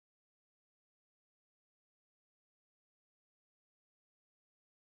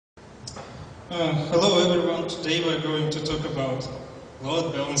Hello everyone, today we're going to talk about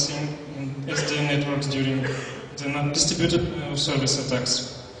load balancing in SDN-Networks during the distributed service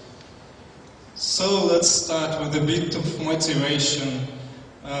attacks. So let's start with a bit of motivation.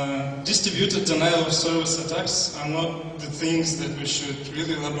 Distributed denial of service attacks are not the things that we should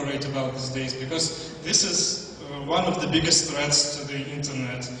really elaborate about these days, because this is one of the biggest threats to the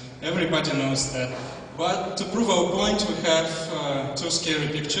internet. Everybody knows that. But to prove our point, we have two scary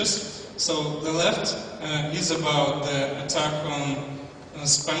pictures. So the left is about the attack on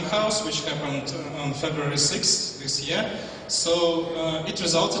Spam House, which happened on February 6th this year. So it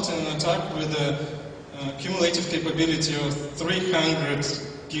resulted in an attack with a cumulative capability of 300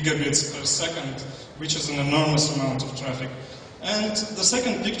 gigabits per second, which is an enormous amount of traffic. And the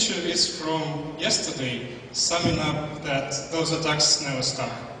second picture is from yesterday, summing up that those attacks never stop.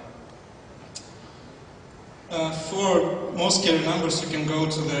 For more scary numbers, you can go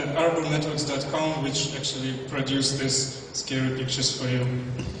to the arbonnetworks.com, which actually produced these scary pictures for you.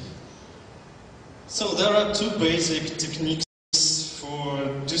 So there are two basic techniques for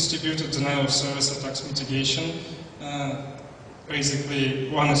distributed denial of service attacks mitigation. Basically,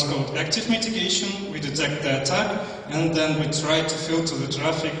 one is called active mitigation. We detect the attack, and then we try to filter the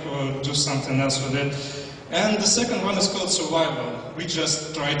traffic or do something else with it. And the second one is called survival. We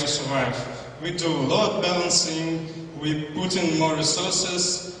just try to survive. We do load balancing, we put in more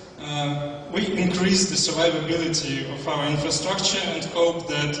resources, we increase the survivability of our infrastructure and hope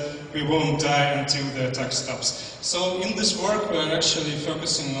that we won't die until the attack stops. So in this work, we're actually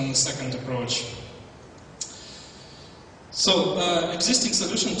focusing on the second approach. So existing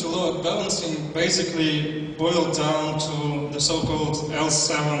solution to load balancing basically boiled down to the so-called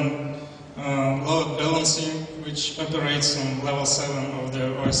L7 load balancing, which operates on level 7 of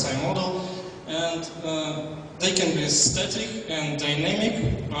the OSI model. And they can be static and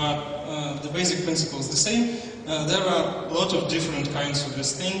dynamic, but the basic principle is the same. There are a lot of different kinds of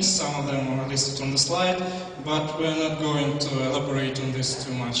these things. Some of them are listed on the slide, but we're not going to elaborate on this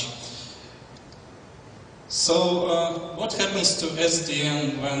too much. So what happens to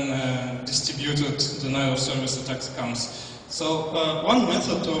SDN when distributed denial of service attack comes? So one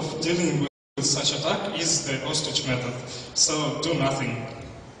method of dealing with such attack is the ostrich method. So do nothing.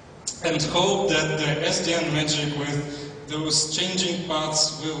 And hope that the SDN magic with those changing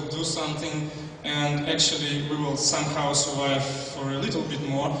paths will do something, and actually we will somehow survive for a little bit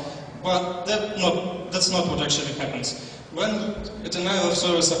more. But that's not what actually happens. When a denial of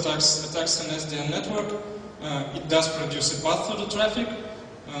service attacks an SDN network, it does produce a path for the traffic.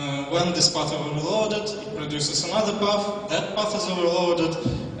 When this path is overloaded, it produces another path. That path is overloaded,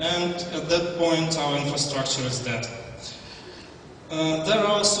 and at that point our infrastructure is dead. There are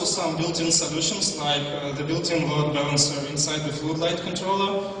also some built-in solutions, like the built-in load balancer inside the fluid light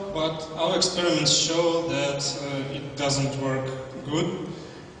controller, but our experiments show that it doesn't work good.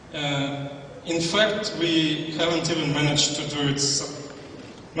 In fact, we haven't even managed to do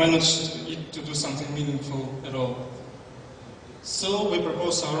something meaningful at all. So we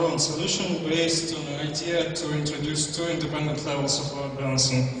propose our own solution based on the idea to introduce two independent levels of load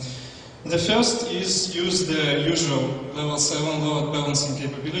balancing. The first is use the usual level 7 load balancing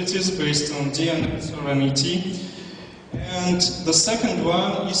capabilities based on DNS or NET. And the second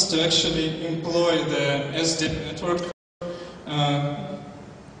one is to actually employ the SDN-Network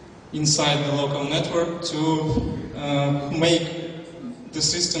inside the local network to make the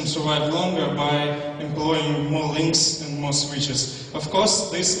system survive longer by employing more links and more switches. Of course,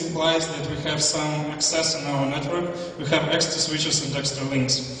 this implies that we have some access in our network. We have extra switches and extra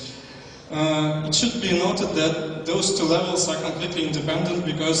links. It should be noted that those two levels are completely independent,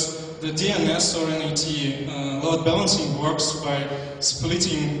 because the DNS or NET load balancing works by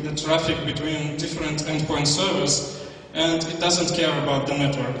splitting the traffic between different endpoint servers, and it doesn't care about the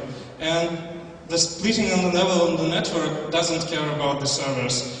network. And the splitting on the level on the network doesn't care about the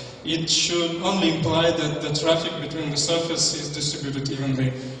servers. It should only imply that the traffic between the servers is distributed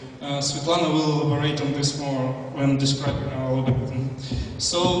evenly. Svetlana will elaborate on this more when describing our algorithm.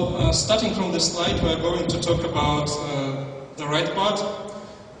 So, starting from this slide, we're going to talk about the right part,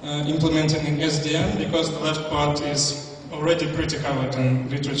 implementing in SDN, because the left part is already pretty covered in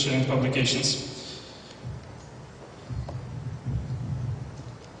literature and publications.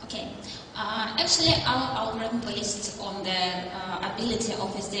 Actually, our algorithm based on the ability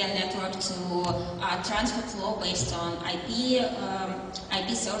of SDN network to transfer flow based on IP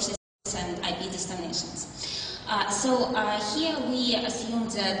sources and IP destinations. So here we assume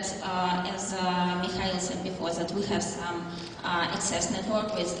that, as Mikhail said before, that we have some access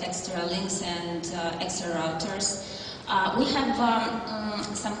network with extra links and extra routers. We have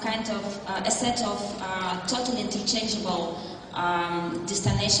some kind of a set of totally interchangeable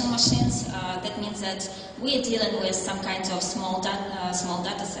destination machines. That means that we are dealing with some kind of small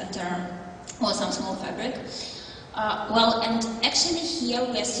data center or some small fabric. Well, and actually here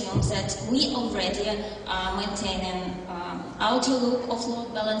we assume that we already are maintaining outer loop of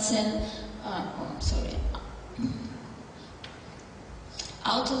load balancing.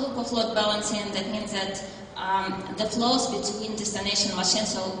 Outer loop of load balancing. That means that the flows between destination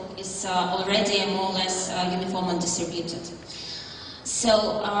machines is already more or less uniform and distributed.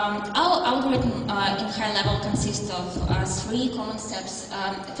 So our algorithm in high level consists of 3 common steps.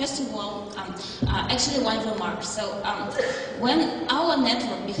 First of all, actually one remark. So when our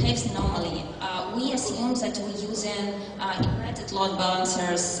network behaves normally, we assume that we're using embedded load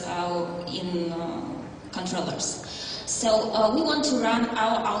balancers in controllers. So we want to run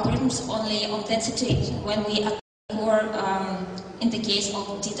our algorithms only on that situation when we occur in the case of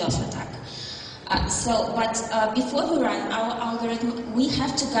DDoS attack. But before we run our algorithm, we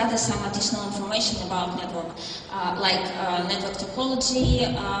have to gather some additional information about network, like network topology,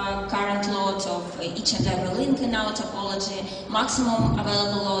 current load of each and every link in our topology, maximum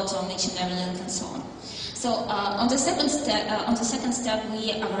available load on each and every link, and so on. So on the second step,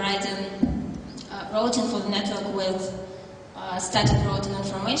 we are writing routing for the network with static routing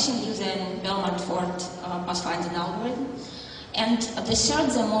information using Bell-Ford pathfinding algorithm. And the third,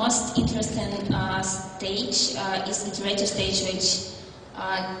 the most interesting stage is iterative stage, which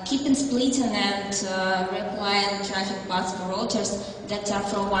keeping splitting and reapplying traffic paths for routers that are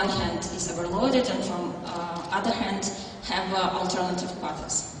from one hand is overloaded and from other hand have alternative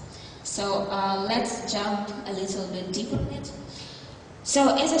paths. So let's jump a little bit deeper in it.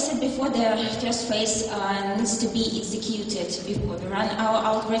 So as I said before, the first phase needs to be executed before we run our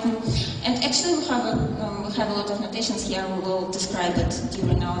algorithm. And actually we have a lot of notations here. We will describe it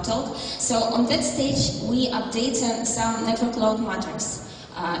during our talk. So on that stage, we update some network load matrix.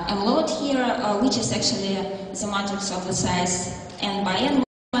 M load here, which is actually the matrix of the size n by n.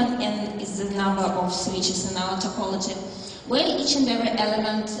 N is the number of switches in our topology, where each and every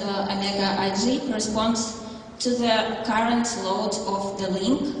element omega ij corresponds to the current load of the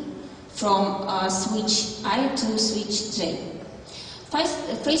link from switch I to switch J.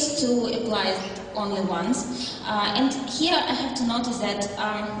 Phase 2 applies only once, and here I have to notice that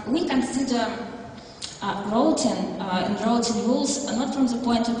we consider routing and routing rules not from the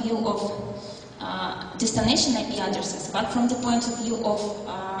point of view of destination IP addresses, but from the point of view of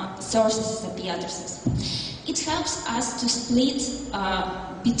sources IP addresses. It helps us to split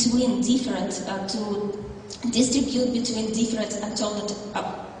between different, to distribute between different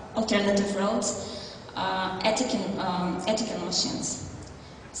alternative routes ethical machines.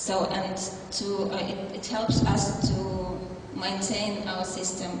 So, and it helps us to maintain our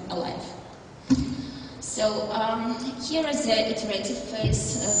system alive. So here is the iterative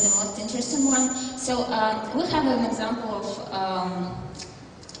phase, the most interesting one. So we have an example of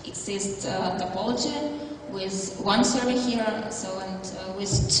exist topology with one server here, so and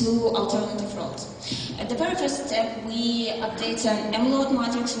with 2 alternative routes. At the very first step, we update an M load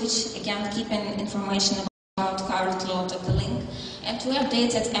matrix, which again keeping information about current load of the link, and we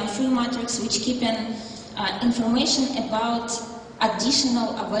updated M3 matrix, which keeping information about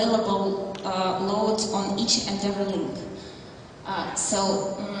additional available loads on each and every link.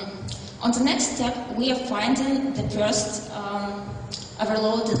 On the next step, we are finding the first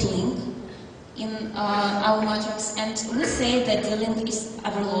overloaded link in our matrix, and we say that the link is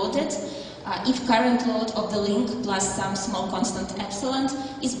overloaded if current load of the link plus some small constant epsilon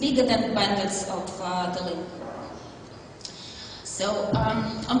is bigger than the bandwidth of the link. So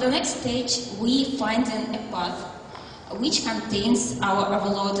on the next stage, we find a path which contains our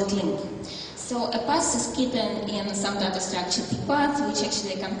overloaded link. So a path is keeping in some data structure the path, which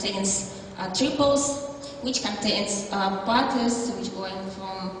actually contains triples, which contains paths which going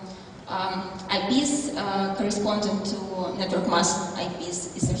from IPs corresponding to network mask IPs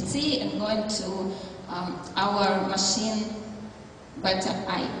SRC and going to our machine beta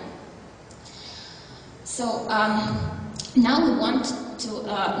I. So now we want to,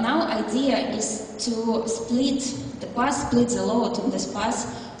 now idea is to split the path, split the load in this path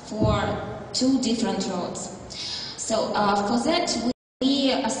for 2 different roads. So for that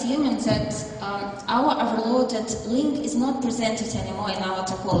we assuming that our overloaded link is not presented anymore in our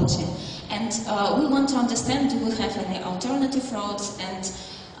topology, and we want to understand, do we have any alternative roads, and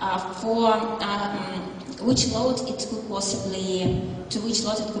for which load it could possibly, to which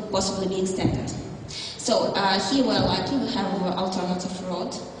load it could possibly be extended. So here we're lucky, we have an alternative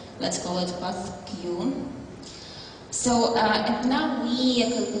road. Let's call it path Q. So and now we are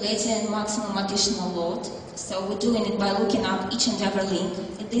calculating maximum additional load. So we're doing it by looking up each and every link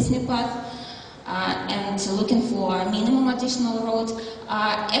in this new path and looking for minimum additional load.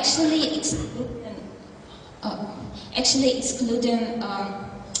 Actually excluding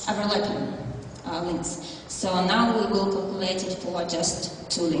overlapping links. So now we will calculate it for just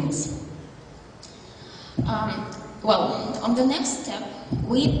 2 links. Well, on the next step,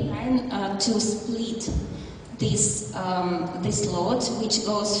 we plan to split this load, which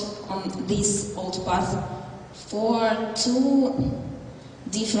goes on this old path, for 2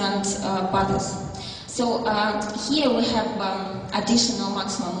 different paths. So here we have additional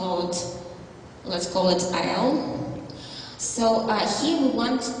maximum load, let's call it IL. So here we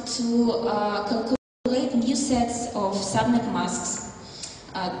want to calculate new sets of subnet masks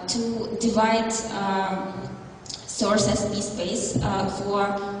to divide source SP space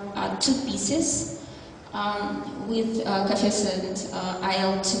for 2 pieces with coefficient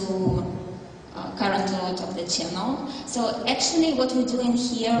IL to current load of the channel. So actually what we're doing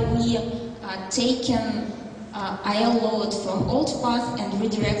here, we are taking IL load from old path and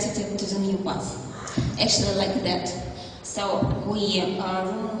redirected it to the new path. Actually like that. So we are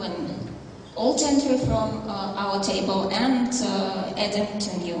removing old entry from our table and adding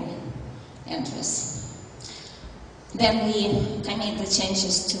 2 new entries. Then we commit the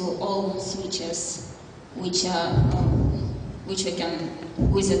changes to all switches which we can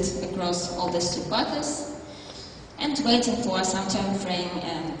visit across all these 2 paths, and waiting for some time frame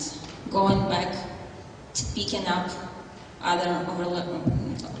and going back to picking up other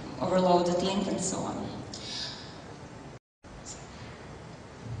overloaded link and so on.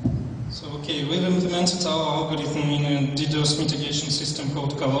 So okay, we've implemented our algorithm in a DDoS mitigation system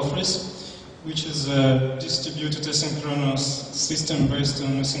called Calofris, which is a distributed asynchronous system based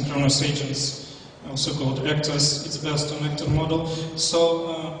on asynchronous agents, also called actors. It's based on actor model.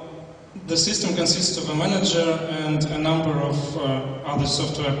 So the system consists of a manager and a number of other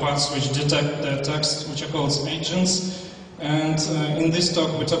software parts which detect the attacks, which are called agents. And in this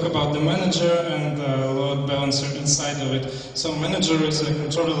talk we talk about the manager and the load balancer inside of it. So manager is a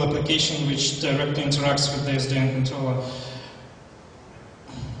controller application which directly interacts with the SDN controller.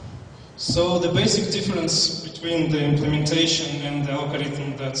 So the basic difference between the implementation and the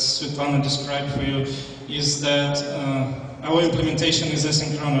algorithm that Svetlana described for you is that our implementation is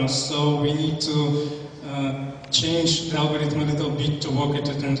asynchronous, so we need to change the algorithm a little bit to work it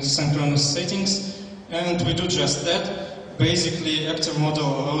into synchronous settings, and we do just that. Basically, actor model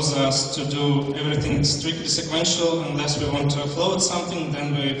allows us to do everything strictly sequential. Unless we want to offload something,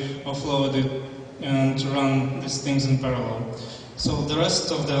 then we offload it and run these things in parallel. So the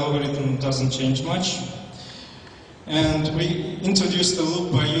rest of the algorithm doesn't change much. And we introduced the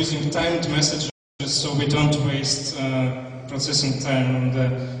loop by using timed messages, so we don't waste processing time on the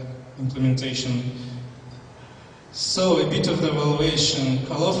implementation. So a bit of the evaluation.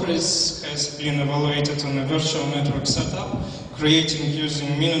 Calofris has been evaluated on a virtual network setup, creating using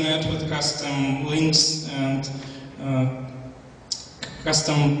Mininet with custom links and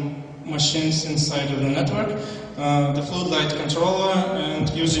custom machines inside of the network, the floodlight controller, and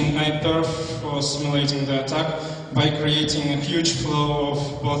using iPerf for simulating the attack by creating a huge flow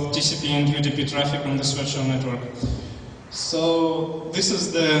of both TCP and UDP traffic on this virtual network. So this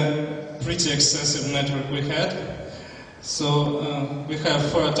is the pretty excessive network we had. So we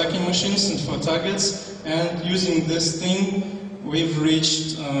have 4 attacking machines and 4 targets, and using this thing we've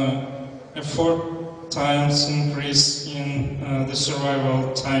reached a 4 times increase in the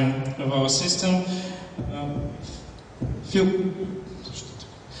survival time of our system.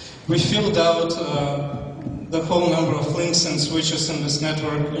 We filled out the whole number of links and switches in this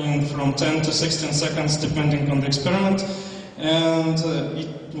network in from 10 to 16 seconds depending on the experiment, and it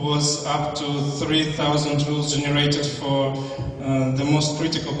was up to 3,000 rules generated for the most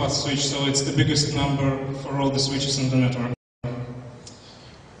critical path switch, so it's the biggest number for all the switches in the network.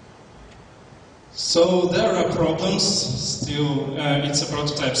 So there are problems, still it's a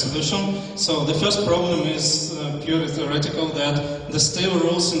prototype solution. So the first problem is purely theoretical, that the stale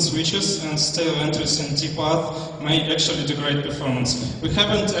rules in switches and stale entries in T-path may actually degrade performance. We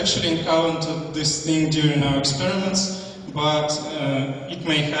haven't actually encountered this thing during our experiments, but it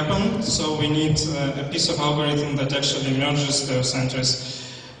may happen, so we need a piece of algorithm that actually merges those entries.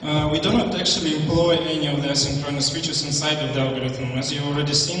 We do not actually employ any of the asynchronous switches inside of the algorithm. As you've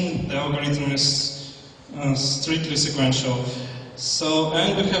already seen, the algorithm is strictly sequential. So,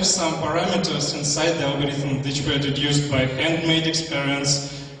 and we have some parameters inside the algorithm which were deduced by handmade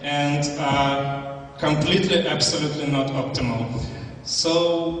experience and are completely, absolutely not optimal.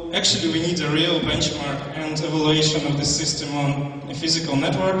 So actually we need a real benchmark and evaluation of the system on a physical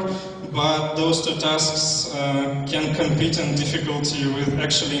network, but those two tasks can compete in difficulty with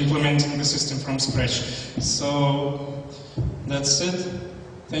actually implementing the system from scratch. So that's it.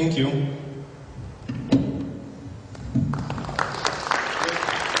 Thank you.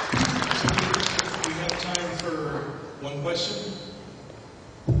 We have time for one question.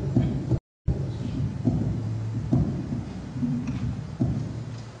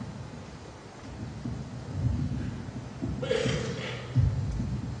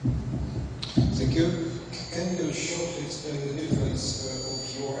 Thank you. Can you shortly explain the difference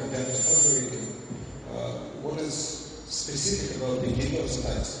of your adaptive algorithm? What is specific about the DDoS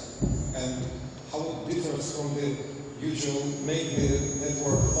attacks and how it differs from the usual make the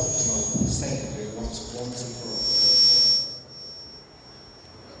network optimal statically once and for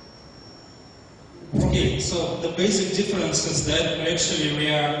all? Okay, so the basic difference is that we actually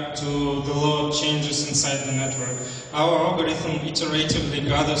react to the load changes inside the network. Our algorithm iteratively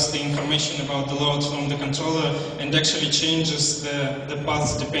gathers the information about the load from the controller and actually changes the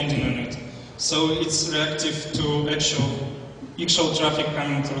paths depending on it. So it's reactive to actual traffic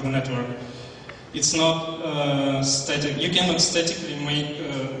coming through the network. It's not static. You cannot statically make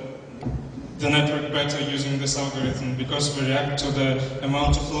the network better using this algorithm because we react to the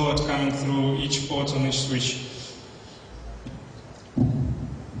amount of load coming through each port on each switch. All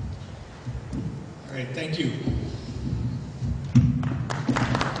right, thank you.